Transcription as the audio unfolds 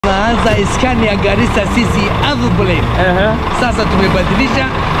tunaanza iskani ya Garissa sisi airplane. Sasa tumebadilisha.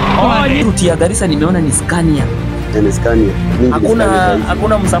 Route ya Garissa nimeona ni Scania. Ni Scania.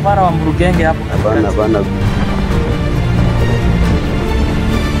 Hakuna msafara wa Mburugenge hapo. Hapana.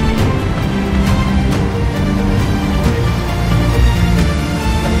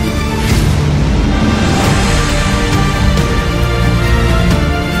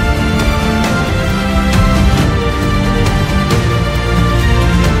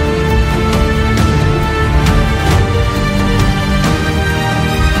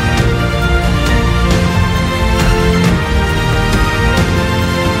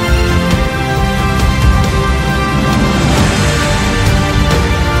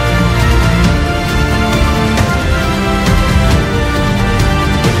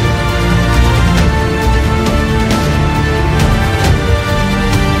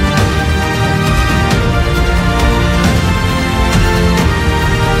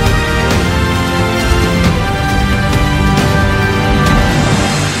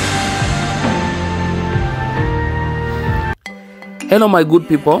 Hello my good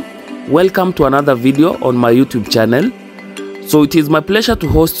people, welcome to another video on my YouTube channel. So it is my pleasure to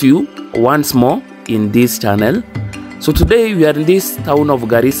host you once more in this channel. So today we are in this town of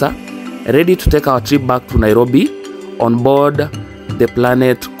Garissa, ready to take our trip back to Nairobi on board the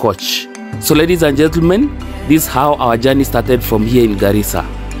Planet Coach. So ladies and gentlemen, this is how our journey started from here in Garissa.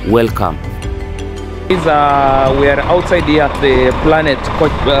 Welcome. We are outside here at the Planet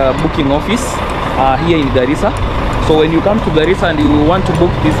Coach booking office here in Garissa. So when you come to Garissa and you want to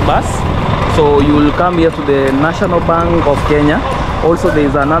book this bus, so you will come here to the National Bank of Kenya. Also there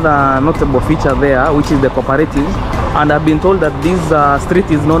is another notable feature there, which is the cooperative. And I've been told that this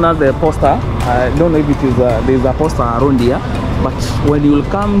street is known as the poster. I don't know if it is there is a poster around here, but when you will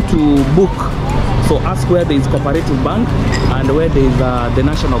come to book, so ask where there is cooperative bank and where there is the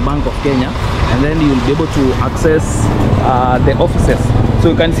National Bank of Kenya, and then you will be able to access the offices. So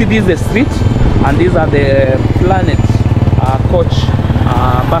you can see this is the street, and these are the Planet Coach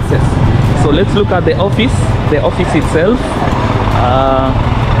buses. So let's look at the office itself.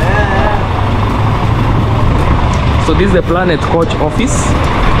 So this is the Planet Coach office.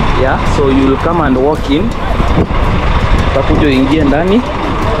 Yeah, so you will come and walk in. Utakuja ingie ndani,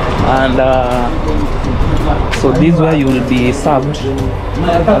 and so this is where you will be served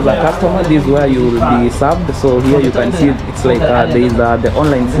as a customer. This is where you will be served. So here you can see it's like there is the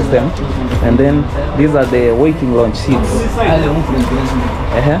online system, and then these are the waiting lounge seats.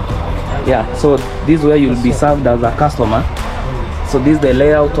 Yeah, so this is where you will be served as a customer. So this is the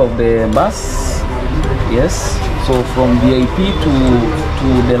layout of the bus. Yes, so from VIP to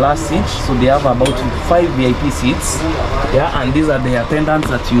the last seat, so they have about 5 VIP seats. Yeah, and these are the attendants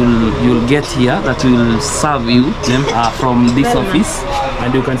that you'll get here, that will serve you from this office.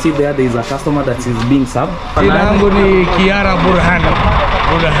 And you can see there is a customer that is being served. Kiara Burhan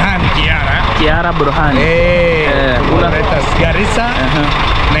Burhan. Garissa,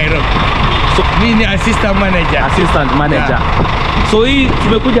 Nairobi. So mimi ni assistant manager. So hii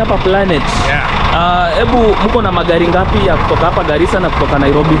tumekuja hapa Planet. Hebu mko na magari ngapi ya kutoka hapa Garissa na kutoka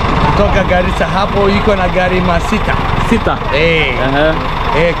Nairobi? Kutoka Garissa hapo iko na gari masita.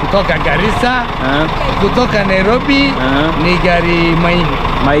 Kutoka Garissa, kutoka Nairobi ni gari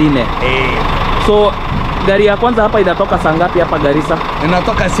maine. So gari ya kwanza hapa inatoka saa ngapi hapa Garissa?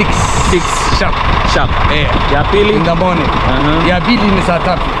 Inatoka 6 sharp. Ya pili in the morning. Ya pili ni saa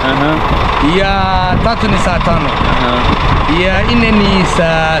 3. Ya tatu ni saa 5. Ya nne ni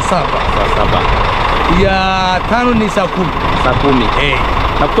saa 7. Ya tano ni saa 10.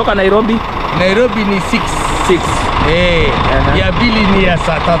 Na kutoka Nairobi ni 6. Ya pili ni ya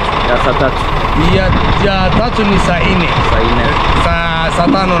saa 3. Ya tatu ni saa 4. Saa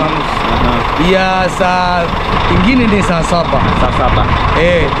 5 na nusu. Ya saa ingine ni saa 7.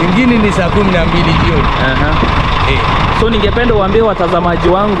 Ingine ni saa 12 jioni. So ningependa uambie watazamaji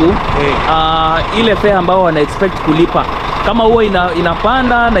wangu ile fare ambao wana expect kulipa, kama huwa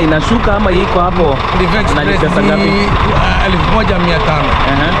inapanda na inashuka ama iko hapo na ni pesa ngapi? 1500.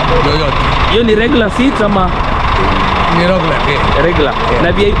 Yoyote. Hiyo ni regular seat ama ni regular?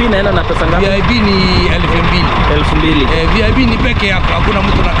 Na VIP naenda na pesa ngapi? VIP ni 2000. VIP ni peke yako, hakuna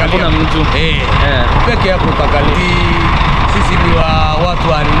mtu nakalia. Hakuna mtu. Peke yako utakalia. Sisi ni watu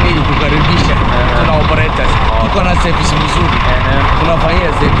wa nini kukaribisha. Tuna operators. Tuko na service mzuri.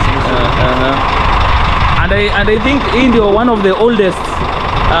 Tunafanyia service mzuri. And I think hii ndio one of the oldest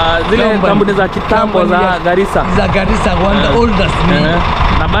zile kampuni za kitambo za Garissa. Za Garissa, one of the oldest.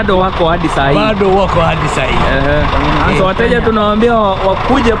 Na bado wako hadi saa hii. So wateja tunawaambia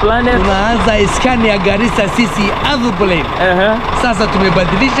wakuje Planet. Tunaanza iskani ya Garissa sisi airplane. Sasa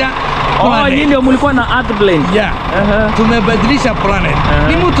tumebadilisha, Oh, nyinyi ndio mlikuwa na Earth plane. Yeah. Tumebadilisha planet.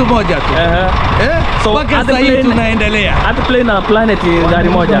 Ni mtu moja tu. So mpaka sasa hivi tunaendelea. Earth plane na planet ni gari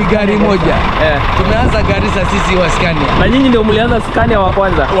moja. Ni gari moja. Tumeanza Garissa sisi wa Scania. Na nyinyi ndio mlianza Scania wa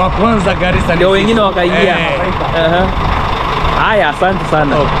kwanza? Wa kwanza Garissa. Ndio wengine wakaingia. Haya, asante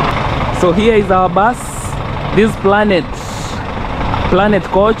sana. So here is our bus. This planet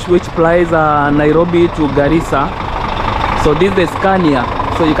coach which flies Nairobi to Garissa. So this is the Scania.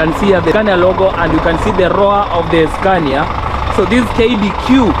 So you can see the Scania logo and you can see the roar of the Scania. So this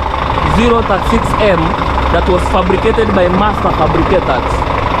KDQ 036M that was fabricated by master fabricators.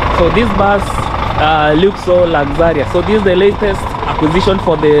 So this bus looks so luxurious. So this is the latest acquisition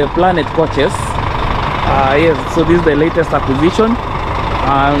for the planet coaches. Yes, so this is the latest acquisition,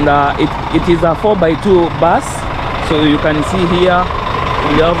 and it is a 4x2 bus. So you can see here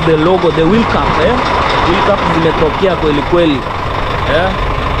we have the logo, the wheel cap. Wheel cap zimetokea kweli kweli.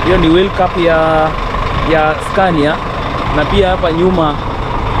 Hiyo ni wheel cap ya Scania, na pia hapa nyuma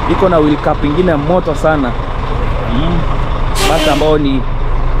iko na wheel cap ingine moto sana. Basi ambao ni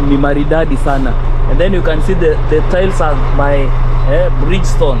maridadi sana. And then you can see the tiles are by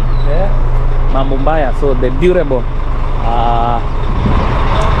Bridgestone. Mambo mbaya, so the durable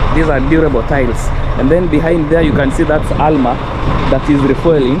these are durable tiles. And then behind there you can see that's Alma that is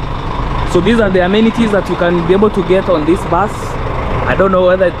refueling. So these are the amenities that you can be able to get on this bus. I don't know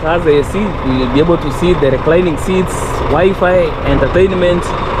whether it has a seat. You'll be able to see the reclining seats, Wi-Fi, entertainment,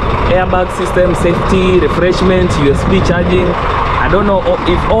 airbag system, safety, refreshment, USB charging. I don't know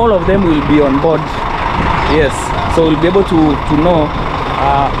if all of them will be on board. Yes, so we'll be able to know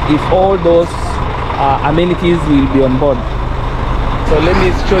if all those amenities will be on board. So let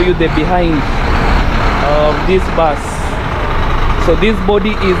me show you the behind of this bus. So this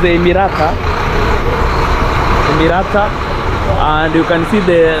body is a Mirata, and you can see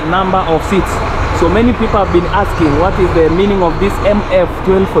the number of seats. So many people have been asking what is the meaning of this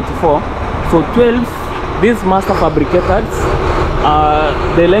MF1244. So 12, these master fabricators,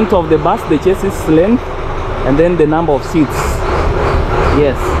 the length of the bus, the chassis length, and then the number of seats.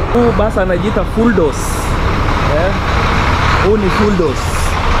 Yes. Huu bus anajiita full dose. Huu ni full dose.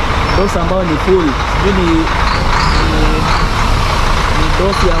 Dose ambao ni full. Hii ni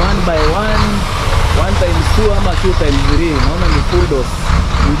dose ya 1x1, 1x2 ama 2x3. Naona ni full dose.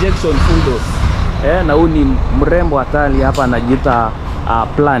 Injection full dose. Na huu ni mrembo hatari hapa anajiita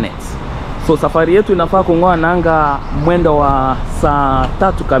Planet. So safari yetu inafaa kung'oa nanga mwendo wa saa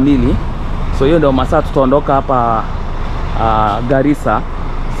 3 kamili. So hiyo ndio masaa tutaondoka hapa Garissa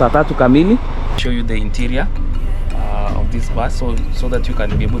saa 3 kamili. Show you the interior of this bus so that you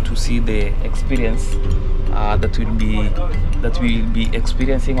can be able to see the experience that we'll be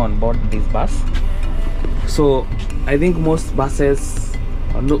experiencing on board this bus. So I think most buses,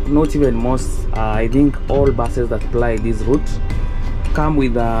 not even most, I think all buses that fly this route come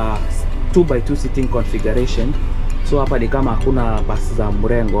with a 2x2 seating configuration. So hapa ni kama hakuna bus za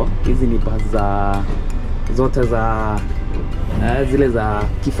mrengo. Hizi ni bus za zote za zile za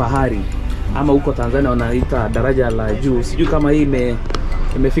kifahari, ama huko Tanzania wanaita daraja la juu. Sijui kama hii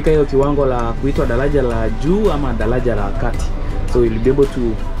imefika hiyo kiwango la kuitwa daraja la juu ama daraja la kati. So you'll be able to,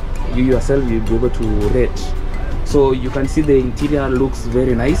 you yourself you'll be able to rate. So you can see the interior looks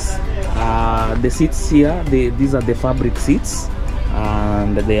very nice. The seats here, these are the fabric seats,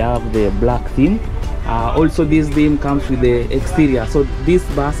 and they have the black theme. Also this theme comes with the exterior. So this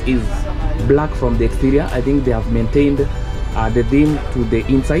bus is black from the exterior. I think they have maintained the theme to the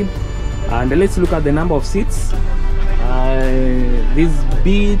inside. And let's look at the number of seats. This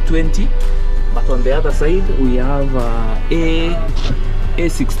B20, but on the other side we have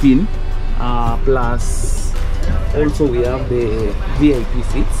A16 plus also we have the VIP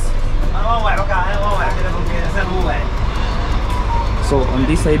seats. So on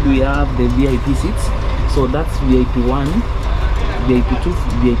this side we have the VIP seats. So that's VIP 1, VIP 2,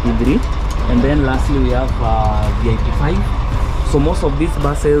 VIP 3, and then lastly we have VIP 5. So most of these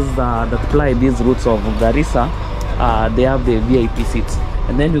buses that fly these routes of Garissa, they have the VIP seats.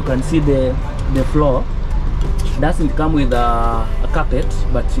 And then you can see the floor doesn't come with a carpet,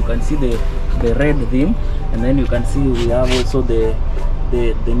 but you can see the red theme. And then you can see we have also the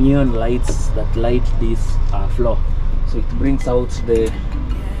neon lights that light this floor. So it brings out a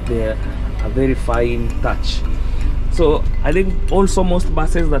very fine touch. So I think also most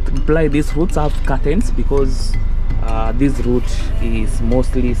buses that fly these routes have curtains because this route is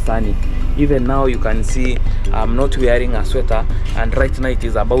mostly sunny. Even now you can see I'm not wearing a sweater, and right now it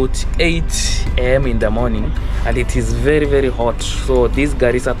is about 8 AM in the morning and it is very hot. So this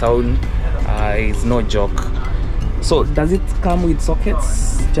Garissa town is no joke. So does it come with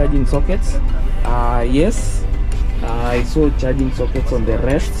sockets, charging sockets? Yes. I saw charging sockets on the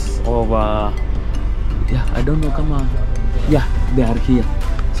rest of yeah, I don't know, come on. Yeah, they are here.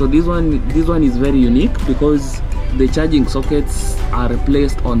 So this one is very unique because the charging sockets are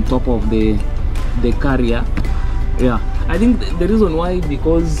placed on top of the carrier. Yeah, I think the reason why,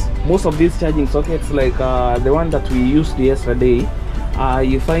 because most of these charging sockets, like the one that we used yesterday,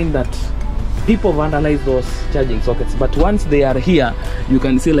 you find that people vandalize those charging sockets, but once they are here, you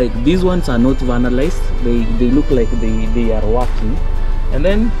can see like these ones are not vandalized. They look like they are working. And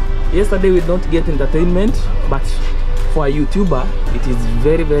then yesterday we don't get entertainment, but for a YouTuber it is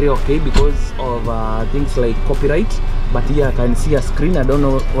very, very okay because of things like copyright. But here I can see a screen, I don't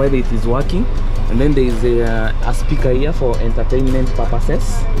know whether it is working, and then there is a speaker here for entertainment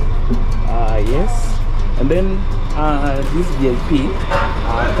purposes. Yes. And then this VIP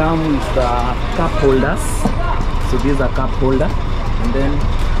come with the cup holders. So these are cup holder, and then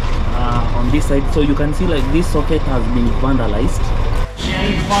on this side, so you can see like this socket has been vandalized.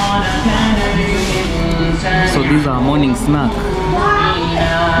 So these are morning snack.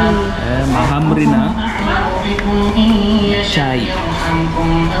 Mahamrina chai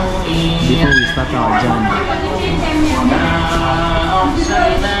before we start our journey.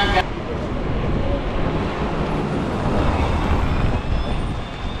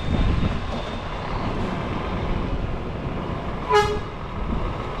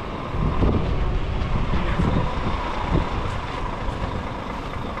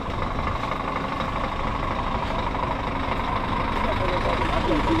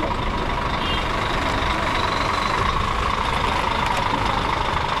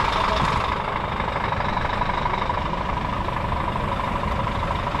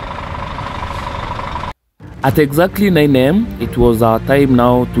 At exactly 9 AM, it was our time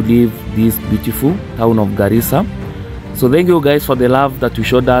now to leave this beautiful town of Garissa. So thank you guys for the love that you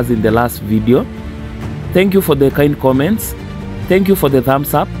showed us in the last video. Thank you for the kind comments. Thank you for the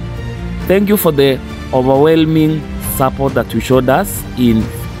thumbs up. Thank you for the overwhelming support that you showed us in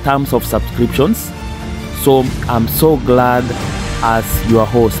terms of subscriptions. So I'm so glad as your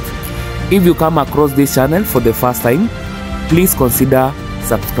host. If you come across this channel for the first time, please consider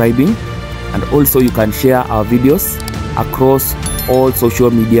subscribing. And also you can share our videos across all social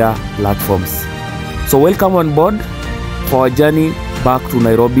media platforms. So welcome on board for our journey back to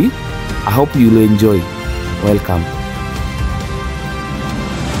Nairobi. I hope you will enjoy. Welcome.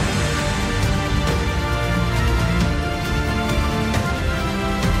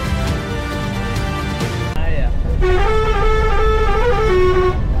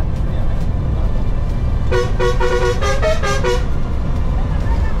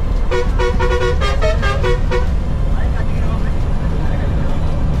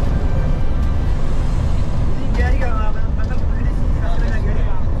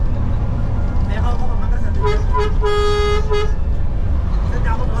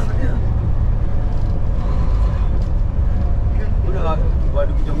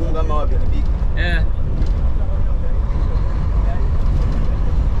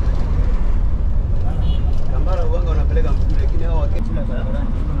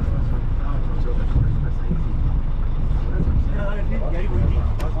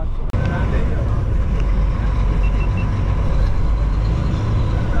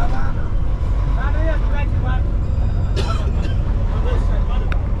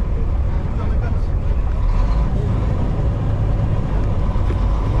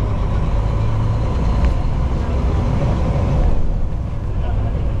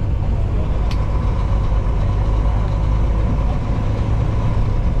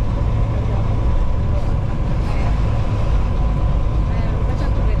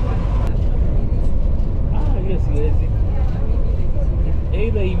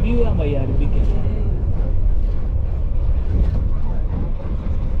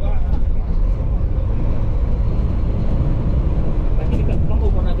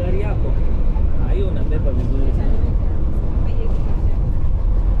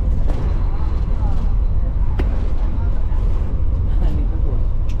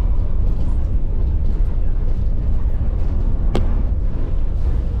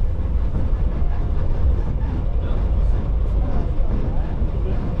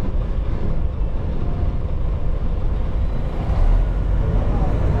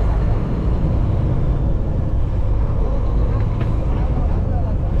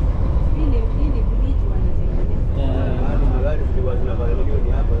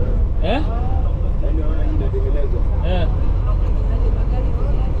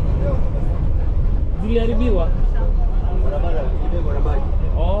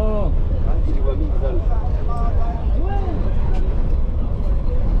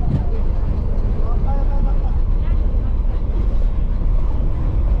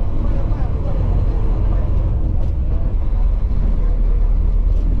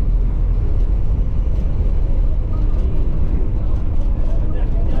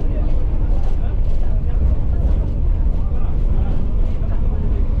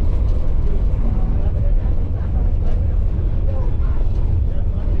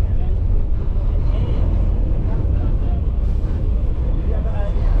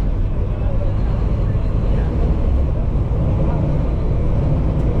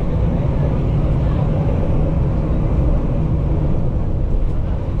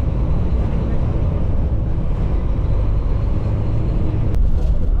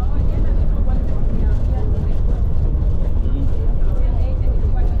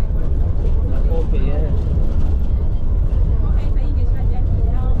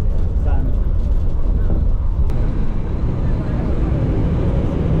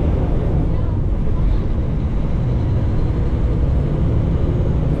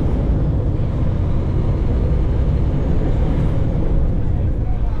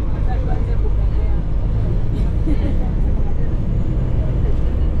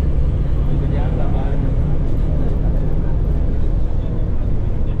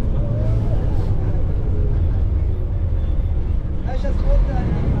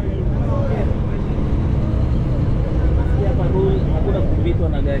 kupitwa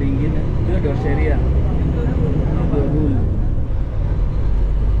na gari ingine. Hiyo ndio sheria. Ndio rule.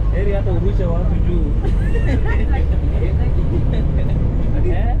 Heri hata urushe watu juu.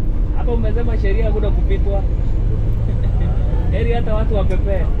 Hapa umesema sheria hakuna kupitwa. Heri hata watu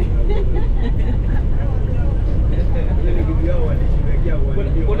wapepee.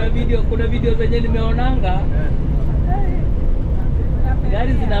 Kuna video zenye nimeonanga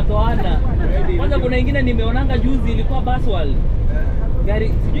gari zinatoana. Kwanza kuna ingine nimeonanga juzi ilikuwa Buslife.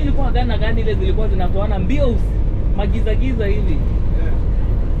 Gari sijui ilikuwa gani na gani ile zilikuwa zinatoana mbio magiza giza hivi.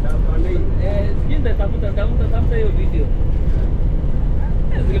 Sijui nitafuta hiyo video.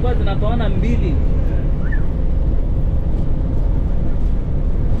 Zilikuwa zinatoana mbili.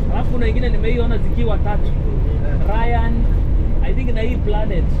 Alafu kuna ingine nimeiona zikiwa tatu. Ryan, I think na hii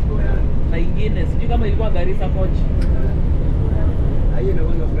Planet. Na ingine sijui kama ilikuwa Garissa coach.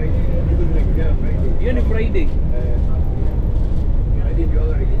 Hiyo ni Friday.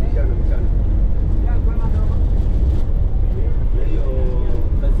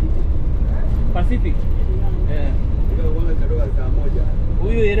 Pacific.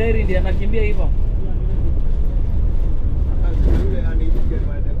 Huyu Ireri ndiye anakimbia hivyo.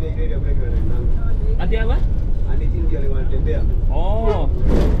 Ati hapa? Oh.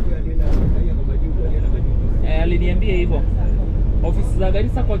 Aliniambia hivyo. Ofisi za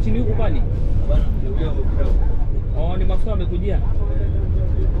Garissa kwa chini huko kwani? Oh, ni mafuta amekujia.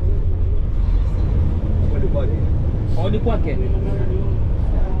 Oh, ni kwake.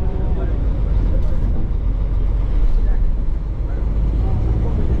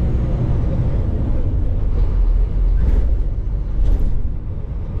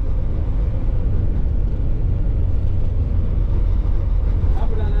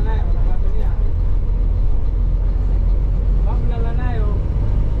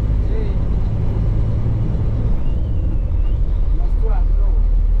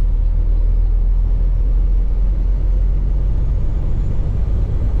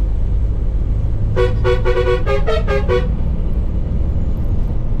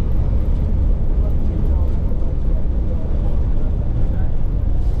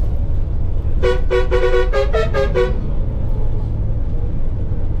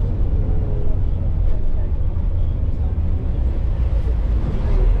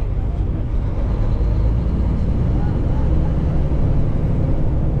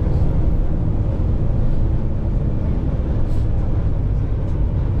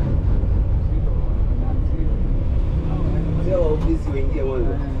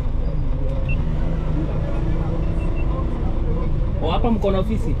 Hapa mko na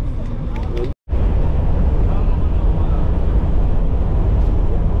ofisi?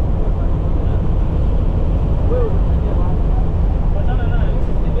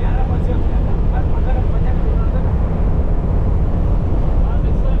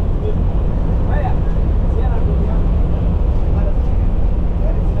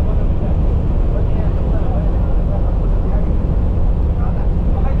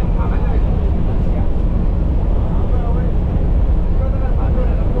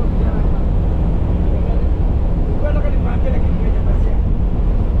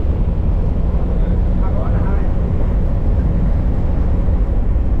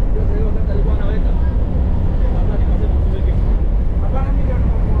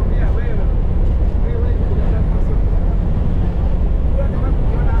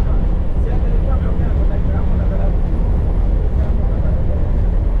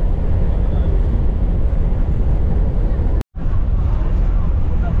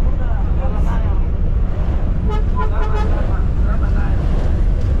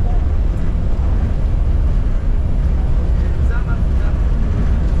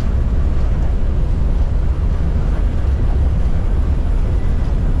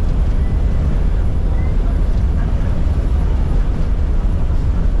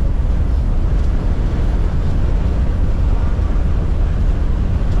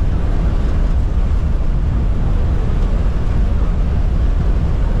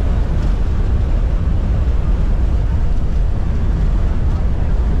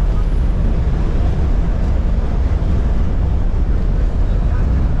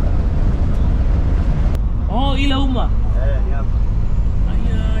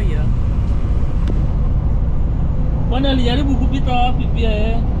 Kwani alijaribu kupita wapi pia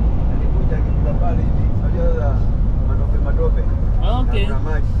Alikuja kupita pale hivi. Unajua matope. Okay. Na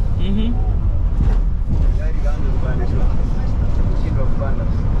maji. Gari kaanza kupanda shule. Kushindwa kupanda.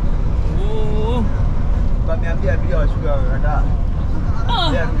 Oh. Wameambia abiria washuke wakakataa.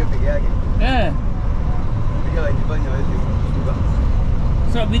 Yeye ange peke yake. Abiria wajifanya waweze kushuka.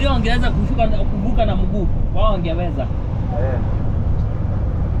 So abiria wangeweza kuvuka na mguu. Wao wangeweza.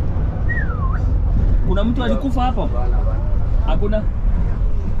 Kuna mtu alikufa hapo? Bana. Hakuna.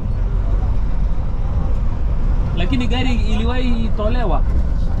 Lakini gari iliwahi tolewa.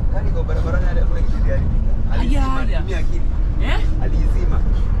 Gari kwa barabarani hadi kule kijijini. Alizima akili. Alizima.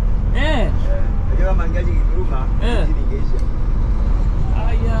 Ndio kama angeaje kiguruma, injini ingeisha.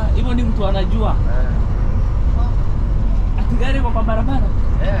 Aya, hivyo ni mtu anajua. Ati gari kwa barabara?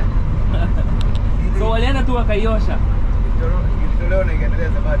 So walienda tu wakaiosha. Ilitolewa na ikaendelea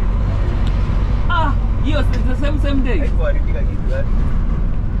safari. Hiyo the same day. Haikuharibika kitu gani.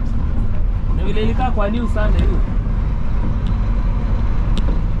 Na vile ilikaa kwa new sana hiyo.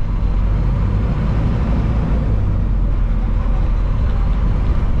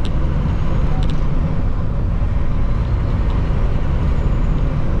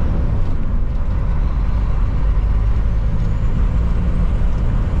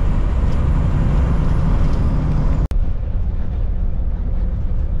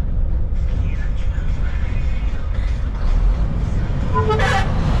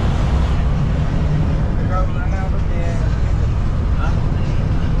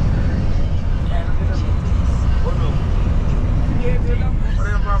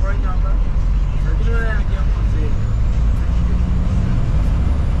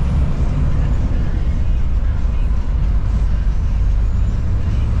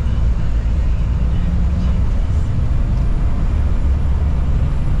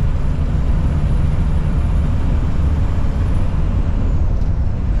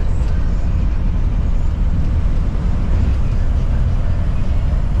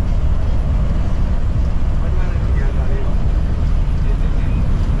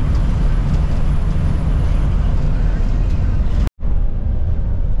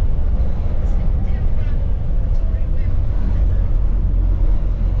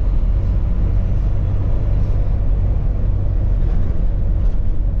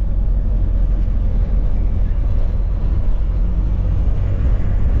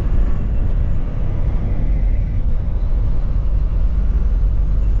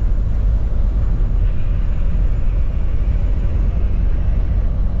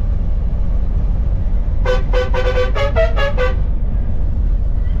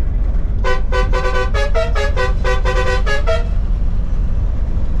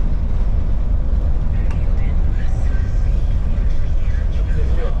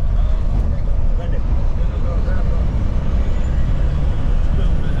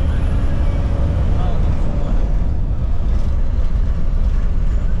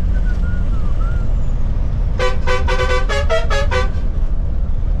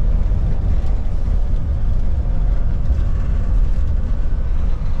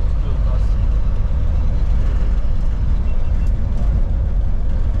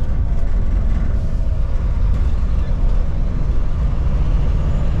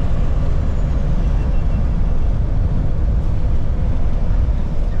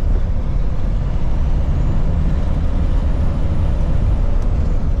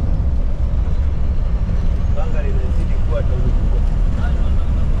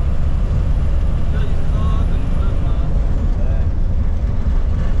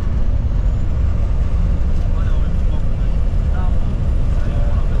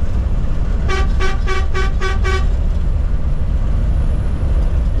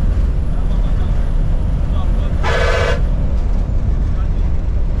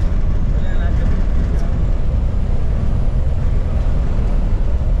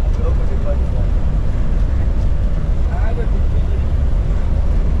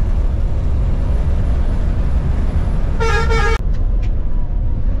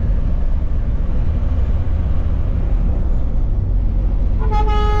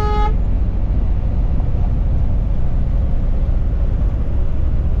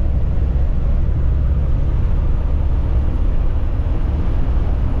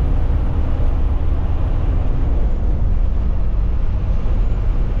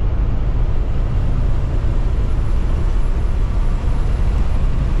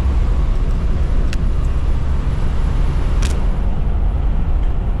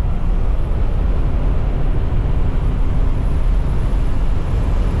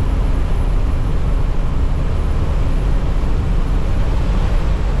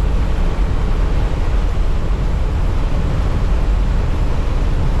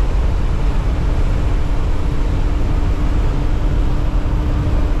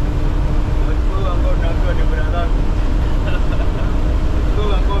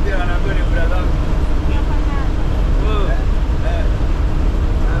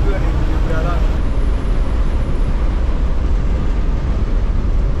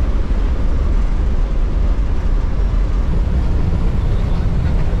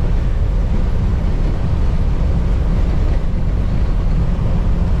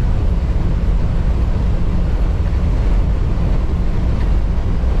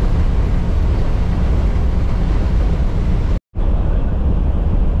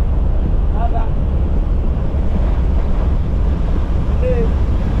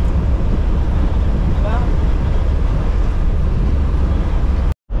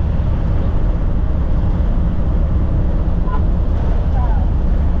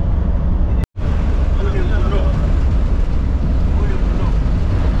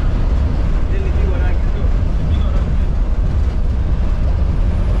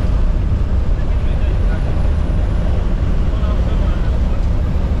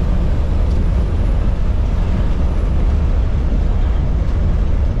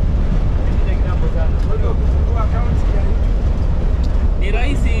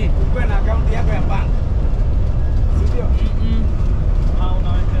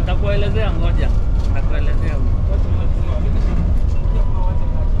 ngoja. Nakuelezea.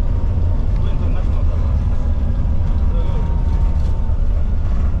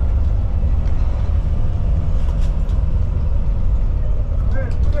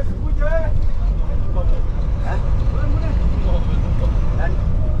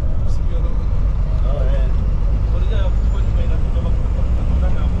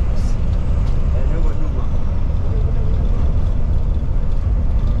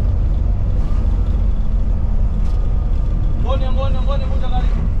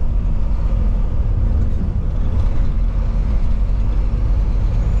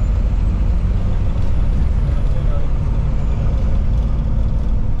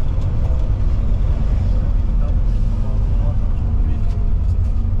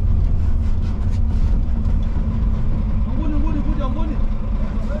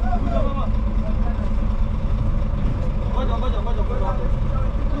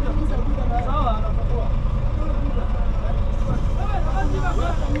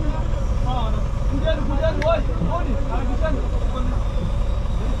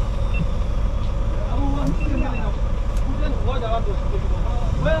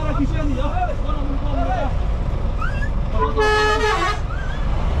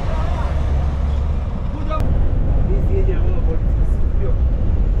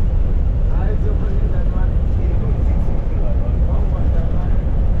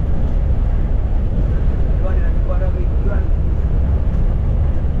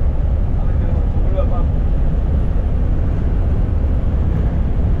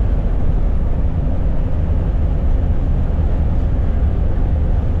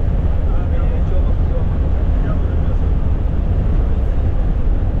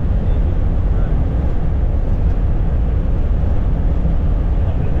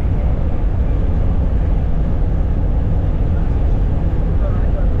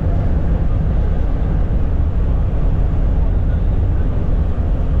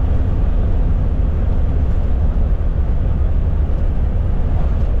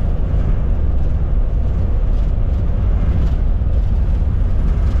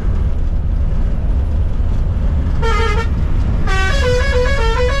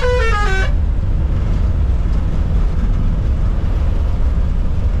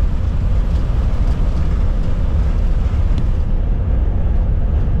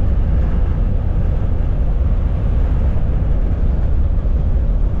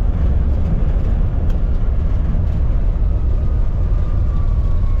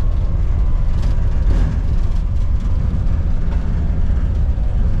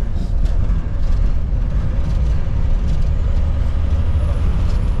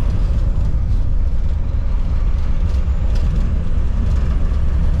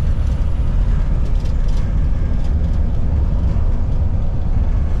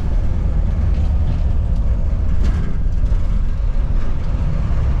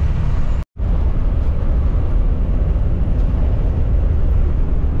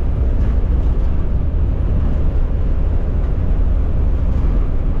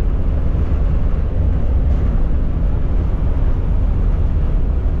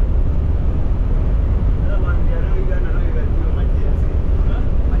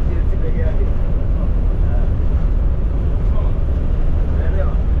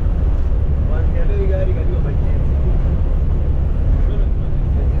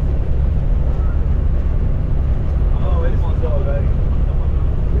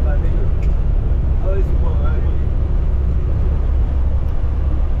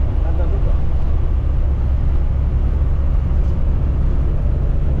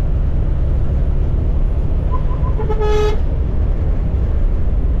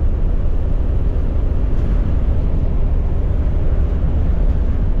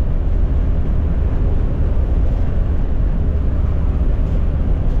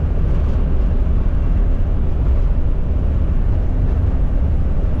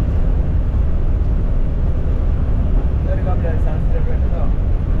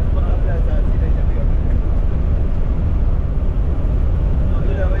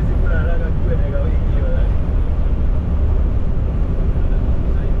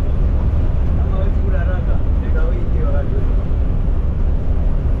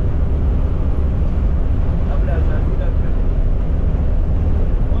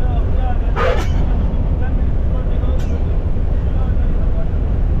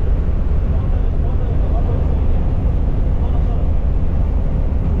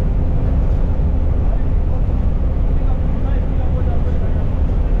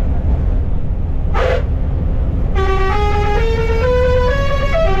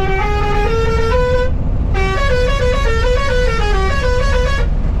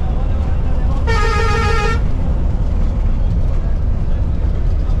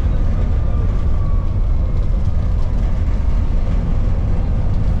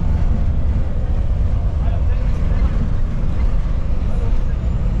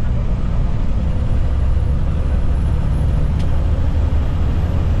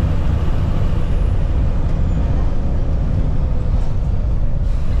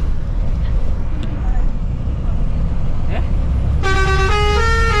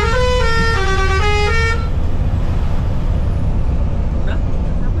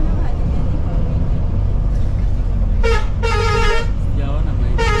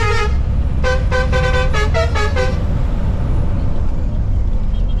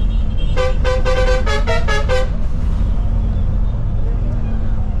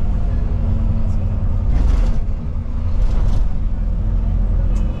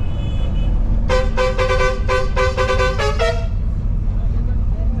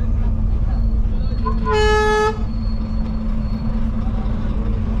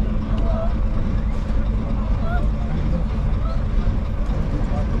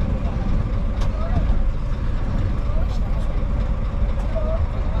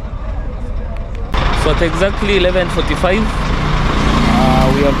 So at exactly 11:45,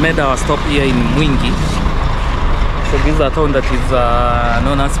 we have made our stop here in Mwingi. So this is a town that is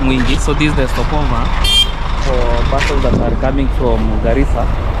known as Mwingi. So this is the stopover for buses that are coming from Garissa.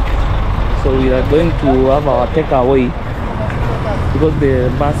 So we are going to have our takeaway because the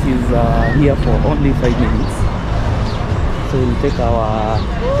bus is here for only 5 minutes. So we'll take our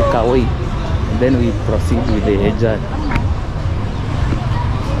takeaway and then we proceed with the journey.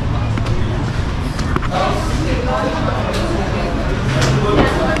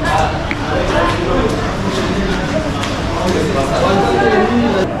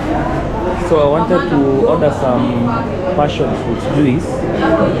 So I wanted to order some passion fruit juice,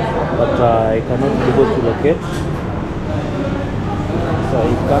 but I cannot be able to locate. So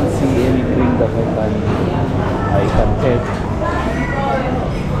I can't see any drink that I can take.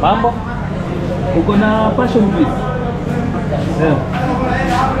 Mambo, uko na passion juice? Yeah.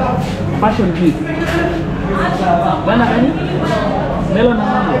 Passion juice. Bana gani? Melon na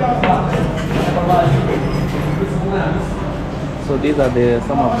mango. So these are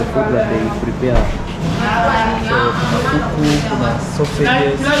some of the food that they prepare. So kuna kuku, kuna sausages,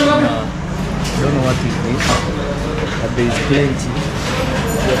 I don't know what is this, but there is plenty.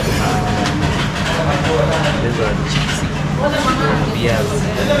 These are chipsy, beers.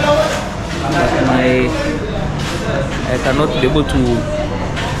 But I cannot be able to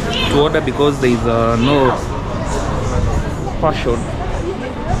order because there is no passion.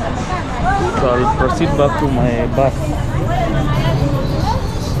 So I'll proceed back to my bus.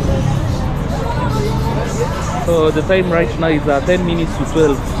 So the time right now is 10 minutes to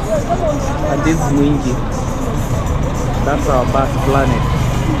 12, and this is Mwingi. That's our bus Planet.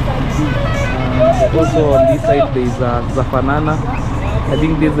 Also on this side there is Zafanana. I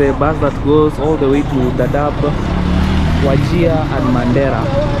think this is a bus that goes all the way to Dadaab, Wajir and Mandera.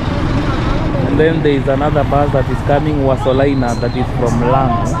 And then there is another bus that is coming Wasolaina, that is from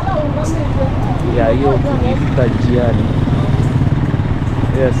Lamu. Yeah, you to Jiani.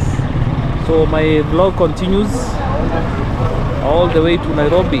 Yes. So my vlog continues all the way to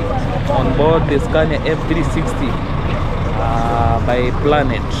Nairobi on board the Scania F360 by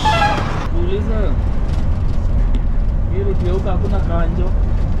Planet. Hii route ya huko hakuna kanjo.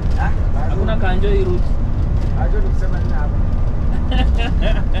 Hakuna kanjo hii route. Kanjo ni kusema nini hapa?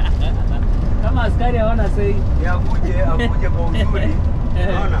 Kama askari hawana sei. Akuje kwa uzuri.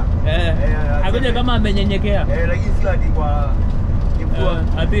 Unaona? Akuje kama amenyenyekea. Lakini sio hadi kwa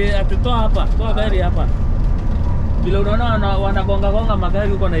ati toa hapa, toa gari hapa. Bila unaona wanagonga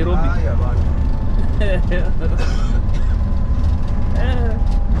magari huko Nairobi.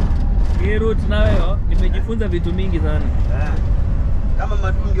 Hii route nayo nimejifunza vitu mingi sana. Kama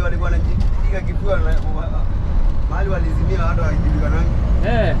matungi walikuwa wanajipiga kifua mahali walizimia watu wajipiga nangi.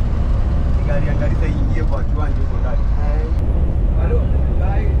 Gari ya Garissa ingie kwa kiwanja huko ndani. Halo,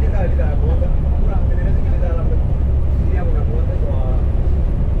 bai ndio ndio boda. Kuna mbele zingine za labda. Ni hapo na boda kwa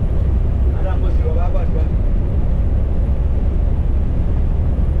ana mbozi wa baba tu.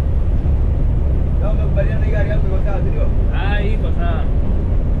 Ndio mbaliana gari yako iko sawa ndio? Iko sawa.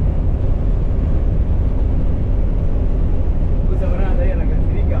 Kusabarana yeye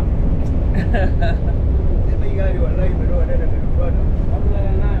anakasirika. Sema gari wallahi ndio wanaenda kufuata. Kabla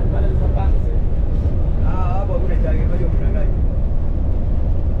ya nayo pale sapanse. Hapo kuna chage moja mtangaji.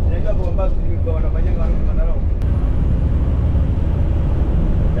 Ndio bomba kwa wanafanya madharau.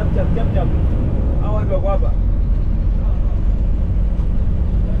 Chap. Hao watu wako hapa.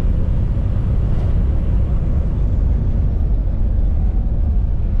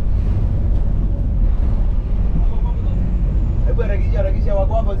 Hebu harakisha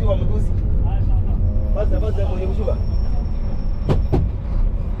wako hapa si wa mtusi. Basi kwenye kushuka.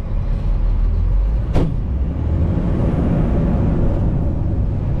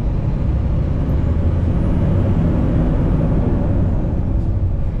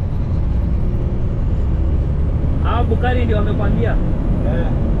 Bukari ndio wamekwambia?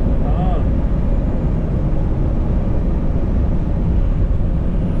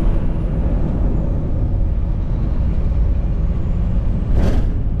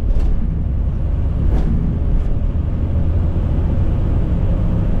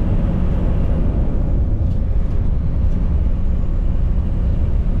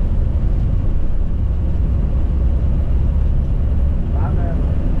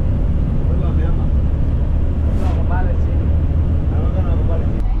 Vale,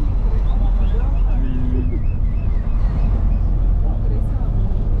 sí.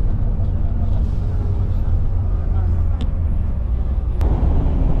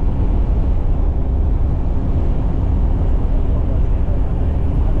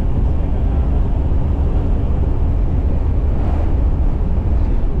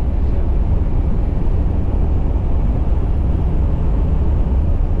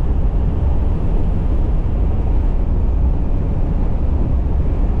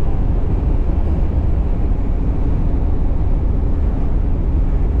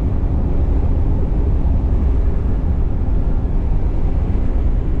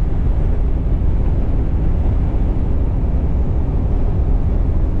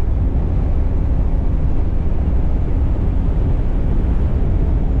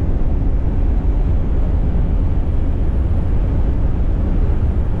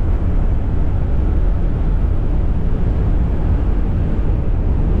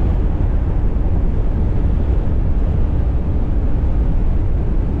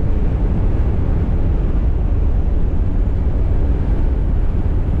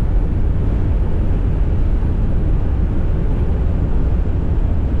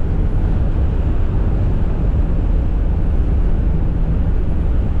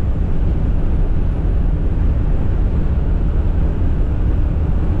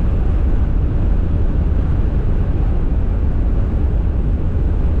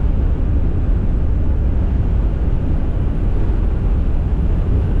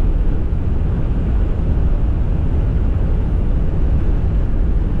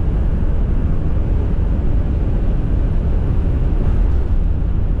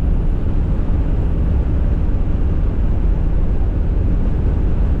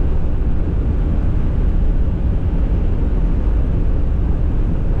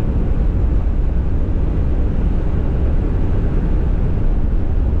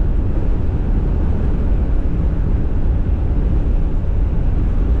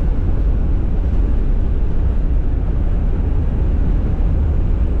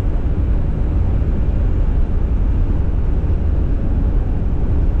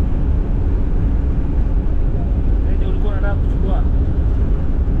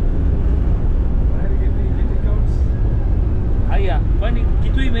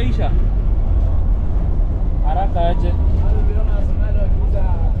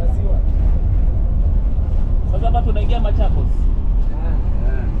 unaingia Machakos.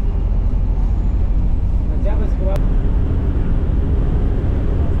 Machakos kwa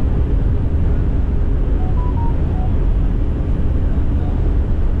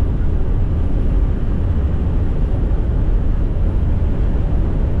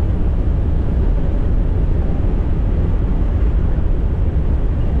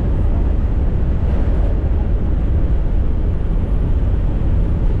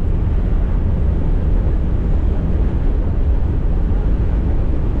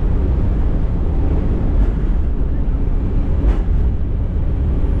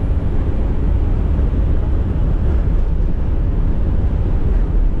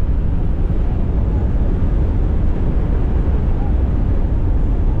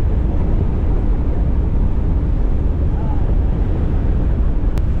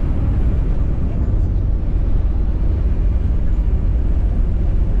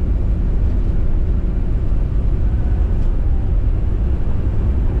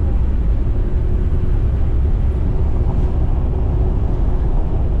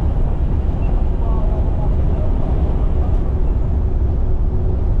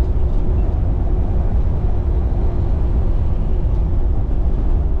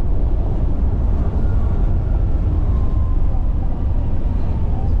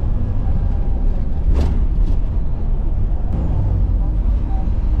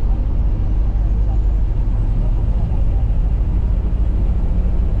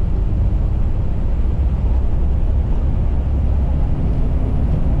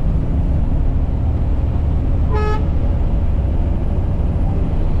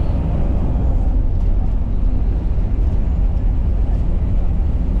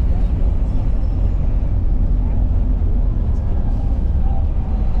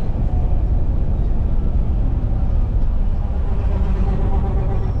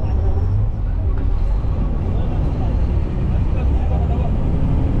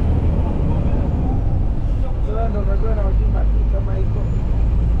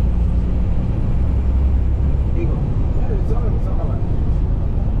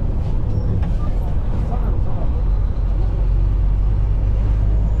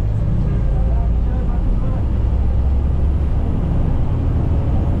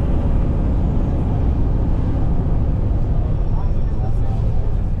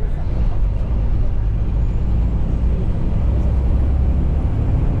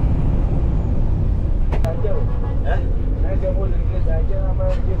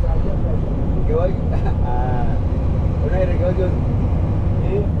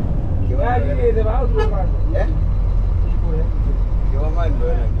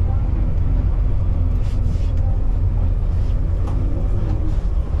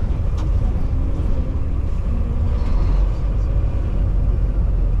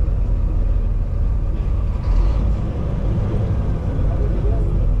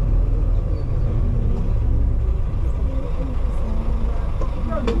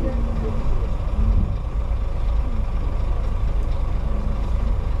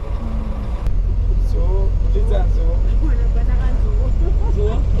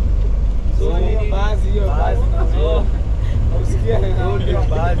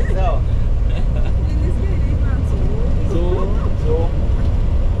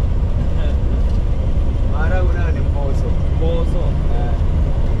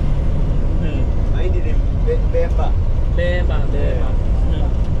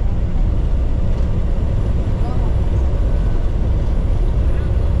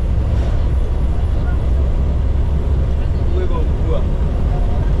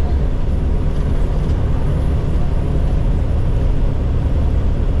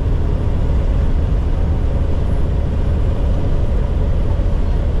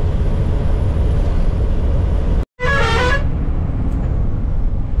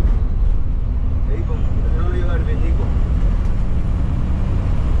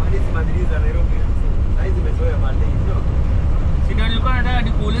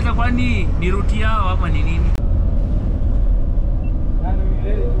kwani ni ruti yao ama ni nini?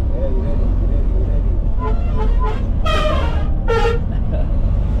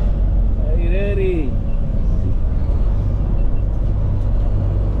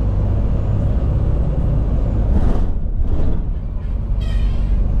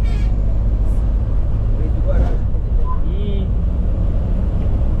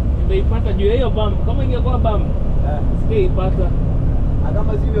 Nimeipata juu ya hiyo bump. Kama ingekuwa bump, singeipata.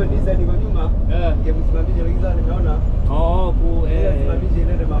 Kama sivyo Nissan niko nyuma, ningemsimamisha lakini sasa nimeona simamisha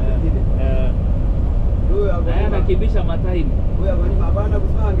ile mambo mengine. Huyo hapo anakimbisha matime. Huyo hapo nyuma hapana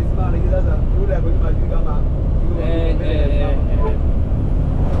kusimama angesimama lakini sasa yule hapo nyuma ajui kama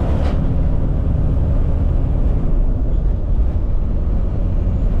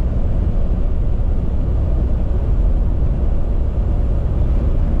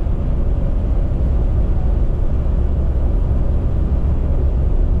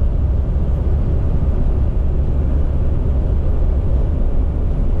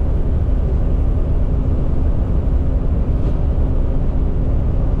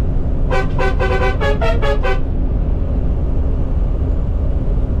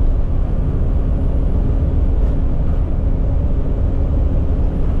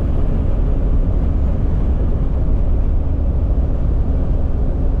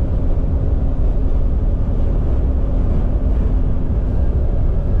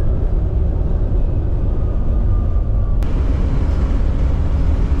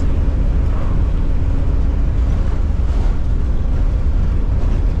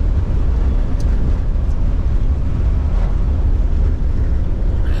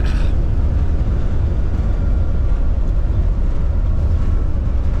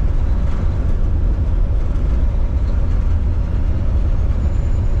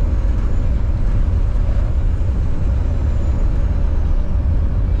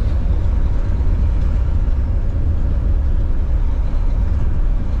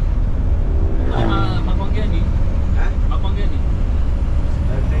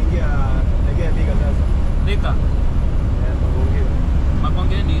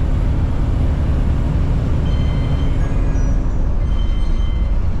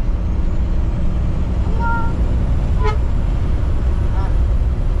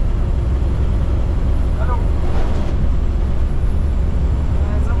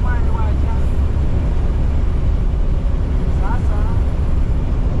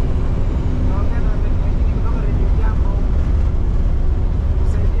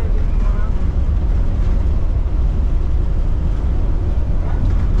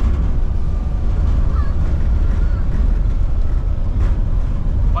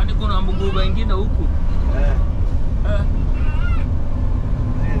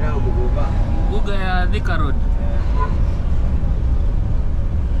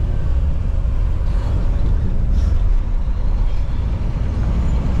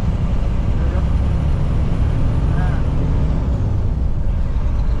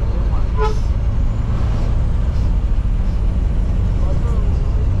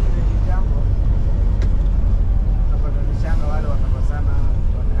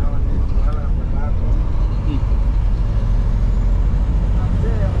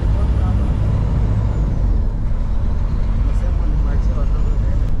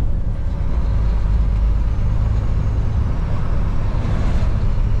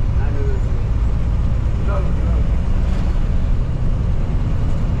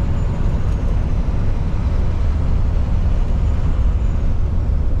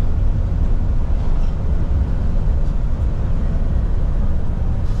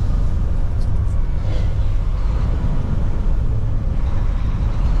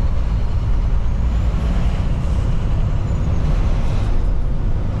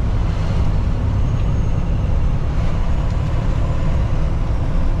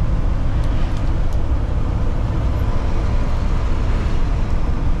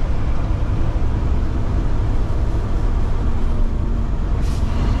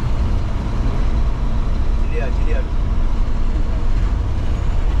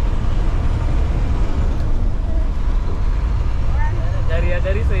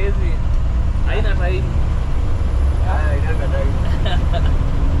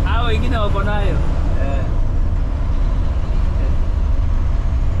wengine wako nayo.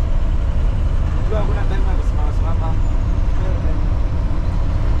 Kuna time ya kusimama.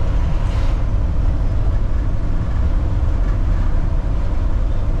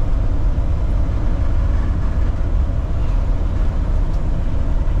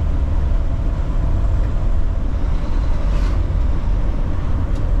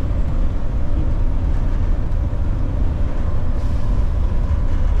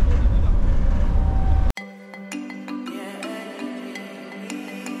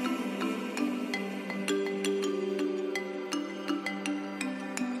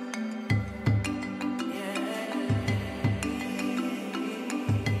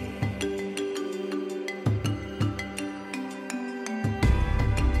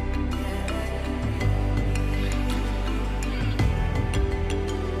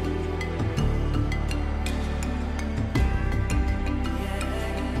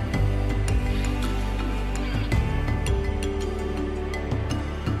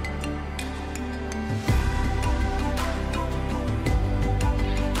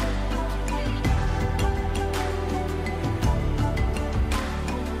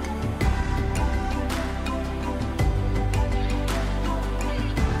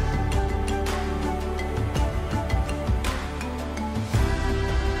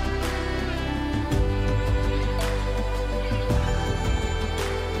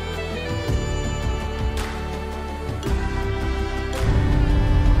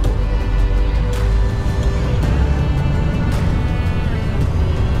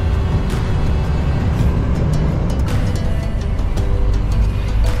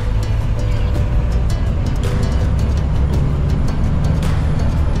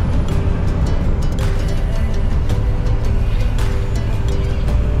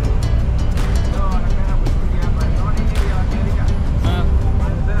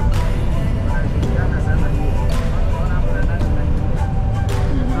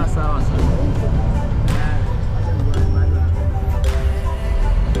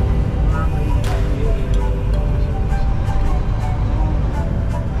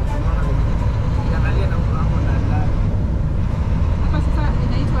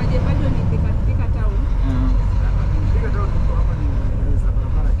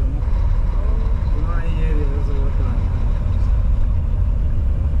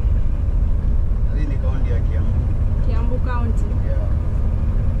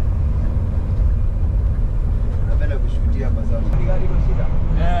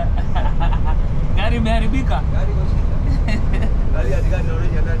 Gari imeharibika. Gari iko shida. Gari hadi gari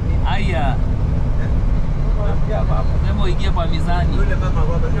inaonyesha ndani. Haya. Nemo ingia kwa mizani. Yule mama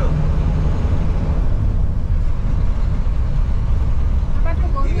kwa ndio.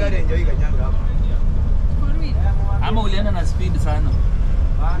 Hii gari ndio ikanyanga hapo. Ama ulienda na speed sana.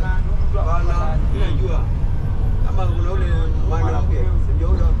 Bana, unajua. Ama kuna ule mwana wake, ndio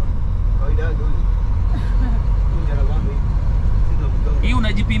ule kawaida yake ule. Hii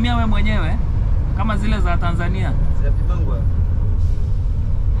unajipimia we mwenyewe kama zile za Tanzania. Zinapimangwa.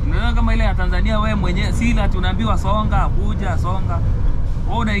 Unaona kama ile ya Tanzania we mwenyewe si ile tunaambiwa songa, kuja songa.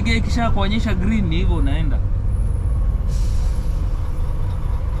 Wewe unaingia ikisha kuonyesha green ni hivyo unaenda.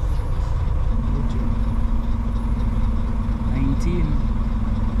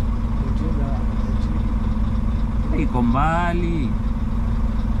 Iko mbali.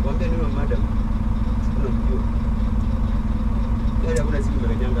 Waambie ni madam. Unamjua. Gari hakuna siku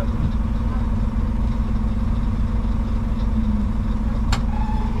imekanyanga.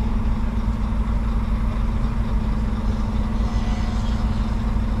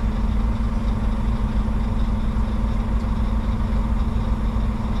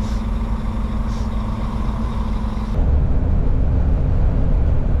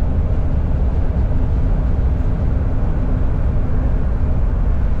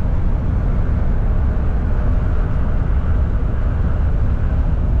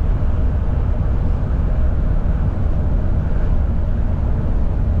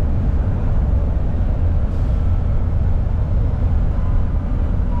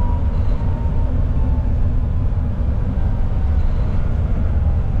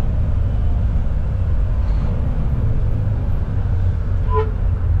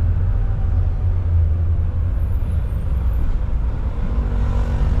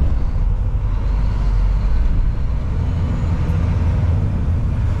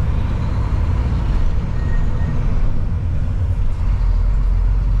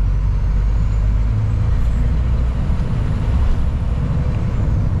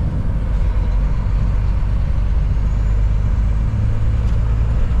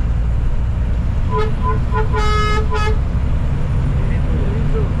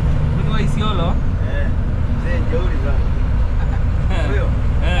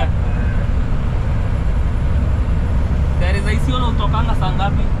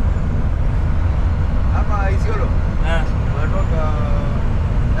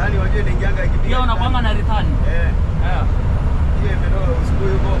 inasikianga ikipiga. Pia unakuanga na return. Hiyo imetoka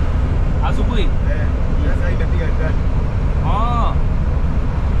asubuhi huko. Asubuhi? Sasa imepiga return.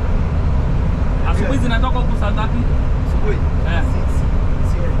 Asubuhi zinatoka huko saa ngapi? Asubuhi?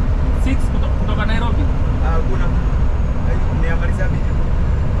 6 kutoka Nairobi? Kuna ni Marsabit.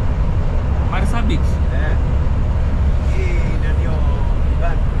 Marsabit? Hii ndio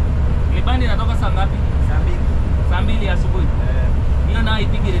Libani inatoka saa ngapi? Saa 2 asubuhi. Hiyo na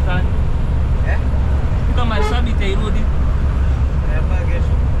ipige return. Fika Marsabit irudi. Mpaka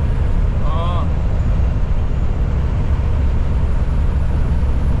kesho.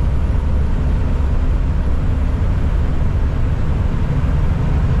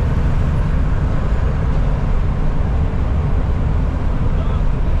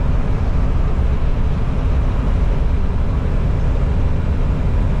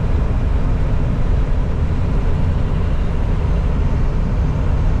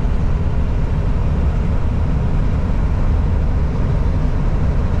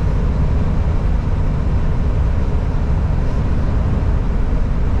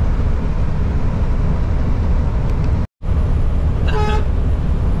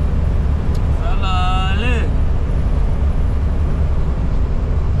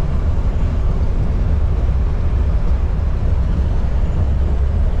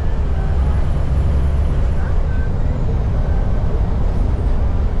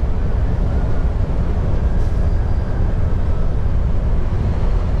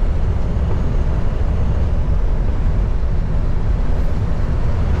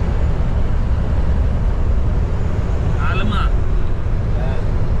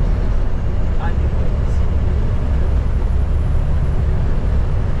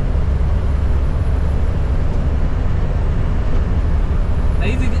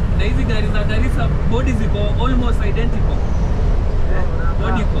 Garissa body ziko almost identical.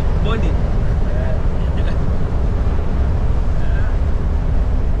 Body.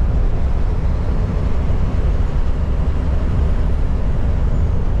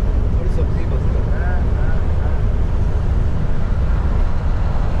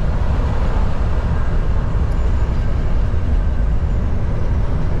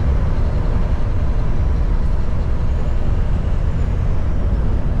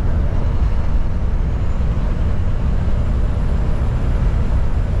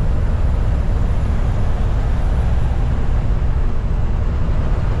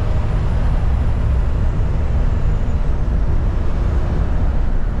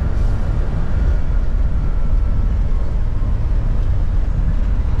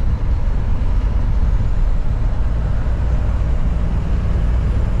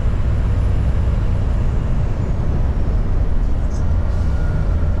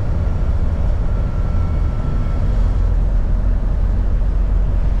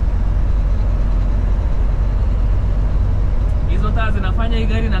 Zinafanya hii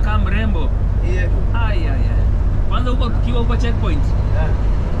gari na kama mrembo. Kwanza huko tukiwa huko checkpoint.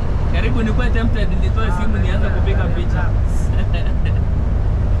 Karibu nikuwe tempted nitoe simu nianze kupiga picha.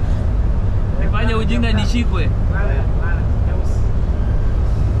 Nifanye ujinga nishikwe.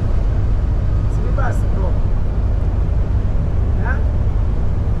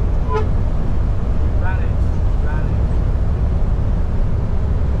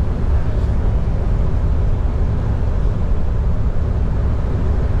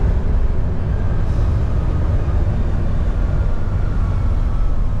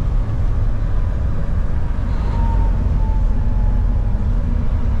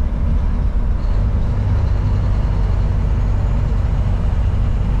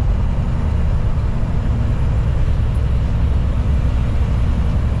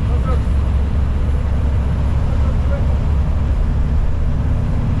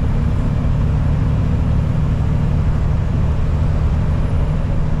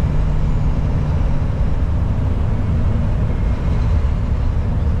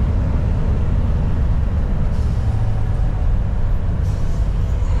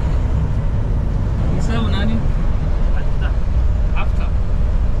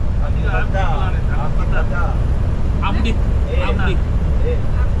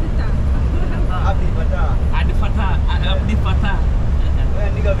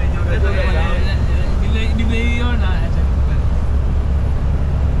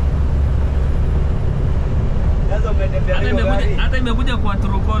 Hata imekuja kwa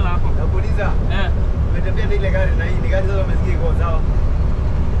Trukola hapo. Nakuuliza. Umetembea na ile gari na hii ni gari sasa umesikia iko sawa?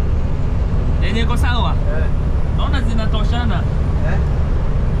 Yenye iko sawa? Naona zinatoshana.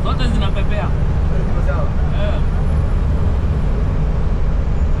 Zote zinapepea. Ziko sawa.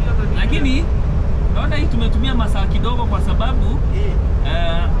 Lakini naona hii tumetumia masaa kidogo kwa sababu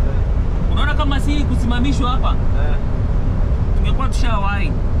kusimamishwa hapa. Tungekuwa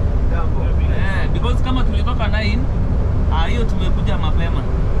tushawahi. Because kama tulitoka 9, hiyo tumekuja mapema.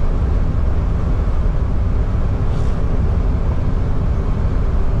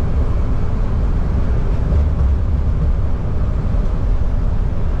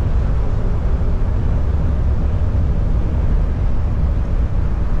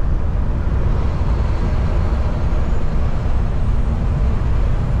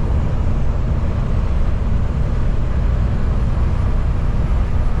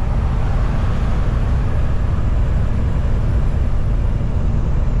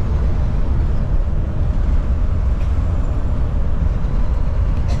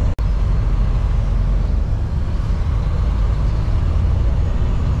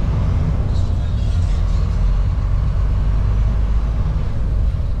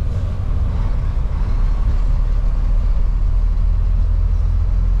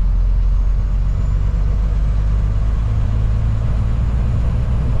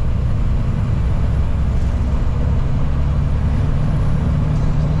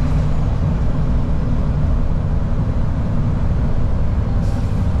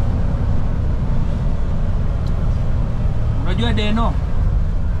 Unajua Deno?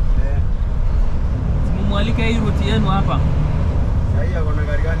 Simumwalike hii route yenu hapa. Sasa yako na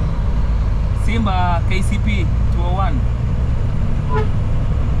gari gani? Simba KCP 201.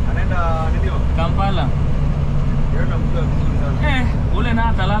 Anaenda nini? Kampala. Yeye anamjua vizuri sana. Ule na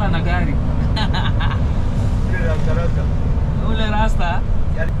atalala na gari. Ule rasta.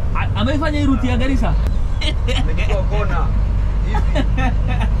 Ameifanya hii route ya Garissa. Amechukua kona. Hivi.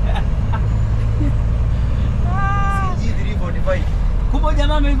 CG345. Kumbe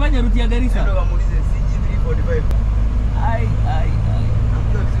jamaa ameifanya route ya Garissa. Ndio kamuulize CG345. Ai.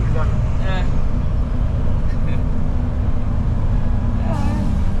 Anamjua vizuri sana.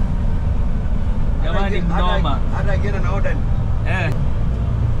 Jamani mnoma. Hata akienda na order.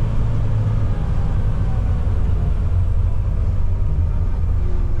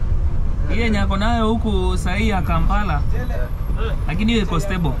 Yeye nyako nayo huku sahi ya Kampala. Lakini hiyo iko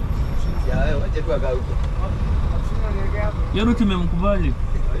stable. Wacha tu akae huko. Yeye tumemkubali.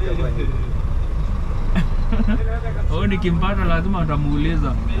 Nikimpata lazima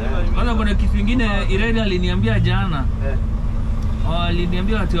utamuuliza. Kwanza kuna kitu kingine Irene aliniambia jana.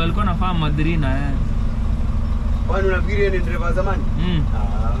 Aliniambia ati walikuwa nafahamu Madrina Kwani unafikiri ni driver wa zamani?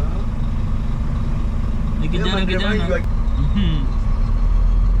 Ni kijana.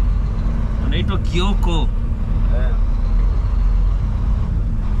 Anaitwa Kioko.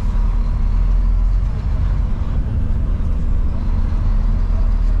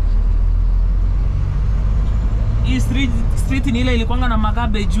 Hii street ni ile ilikuanga na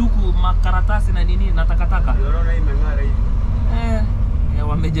magarbage huku, makaratasi na nini na takataka. Unaona hii imeng'ara hivi.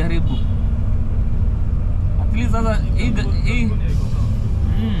 Wamejaribu. At least sasa hii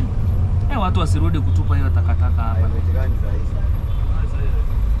watu wasirudi kutupa hiyo takataka hapa.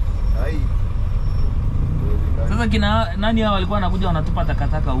 Sasa kina nani hao walikuwa wanakuja wanatupa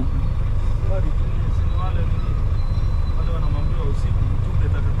takataka huku?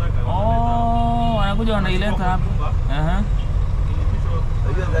 Wanakuja wanaileta hapa.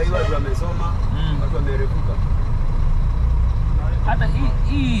 Unajua watu wamesoma, watu wamerefuka. Hata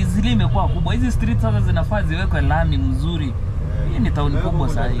hii zile imekuwa kubwa. Hizi street sasa zinafaa ziwekwe lami mzuri. Hii ni town kubwa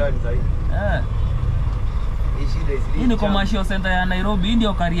sasa hii. Hii ni commercial center ya Nairobi. Hii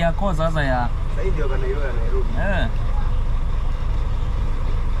ndio Kariakoo sasa ya. Sasa hii ndio Nairobi ya Nairobi.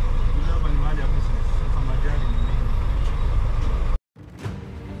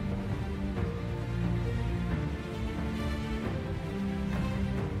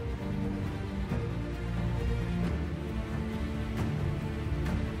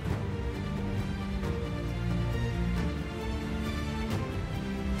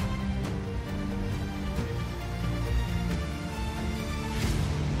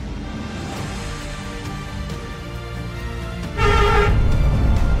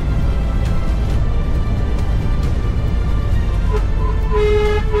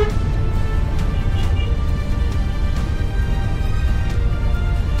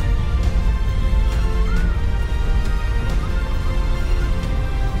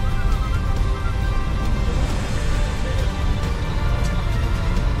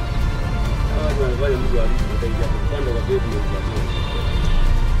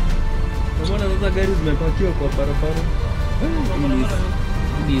 Mbona sasa gari zimepakiwa kwa barabara?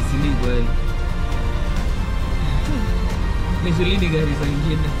 Ni sili kweli. Ni sili gari za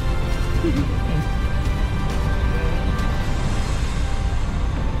ingine.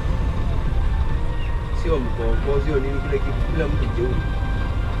 Sio mkombozi nini kile kitu kila mtu jeuri.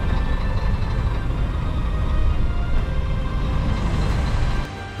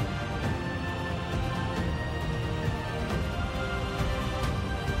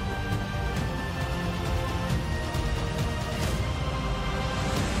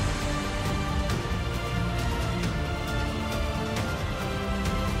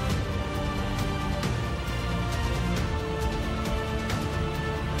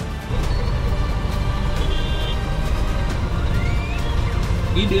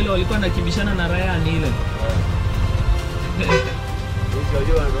 Hii ndio ile walikuwa nakibishana na Raya ni ile.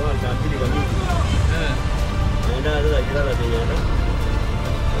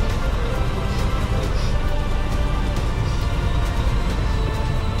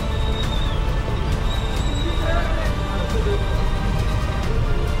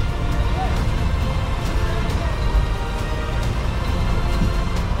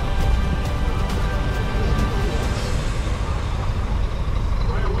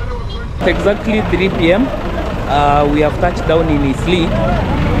 Exactly 3 p.m. We have touched down in Isli.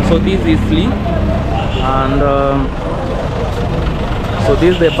 So this is Isli, and so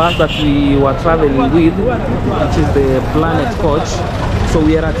this is the bus that we were traveling with, which is the Planet Coach. So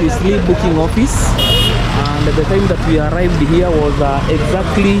we are at Isli booking office, and the time that we arrived here was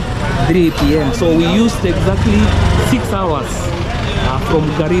exactly 3 p.m. So we used exactly 6 hours from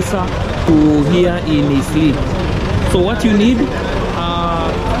Garissa to here in Isli. So what you need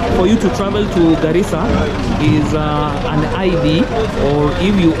for you to travel to Garissa is an ID, or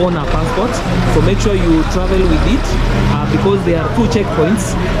if you own a passport, so make sure you travel with it because there are 2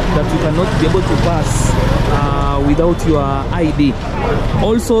 checkpoints that you cannot be able to pass without your ID.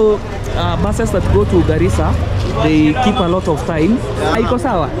 Also, buses that go to Garissa, they keep a lot of time. Aiko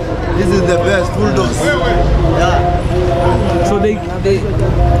sawa? This is the best bulldogs. Yeah.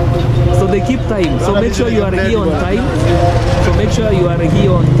 So they keep time. So make sure you are here on time. So make sure you are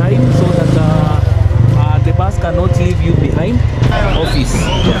here on time so that the bus cannot leave you behind. Office.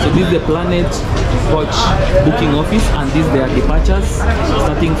 So this is the Planet Coach booking office, and these their departures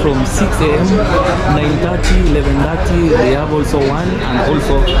starting from 6 a.m, 9:30, 11:30. They have also 1 and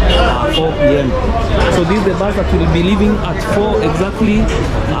also 4 p.m. So this is the bus that will be leaving at 4 exactly.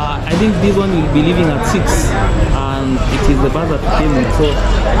 I think this one will be leaving at 6, and it is the bus that came with. So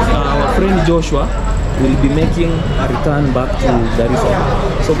our friend Joshua will be making a return back to Garissa.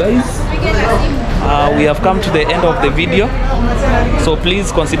 So guys, we have come to the end of the video, so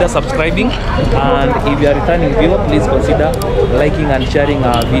please consider subscribing, and if you are a returning viewer, please consider liking and sharing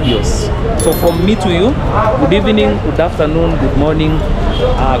our videos. So from me to you, good evening, good afternoon, good morning,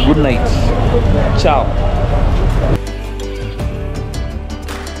 good night. Ciao.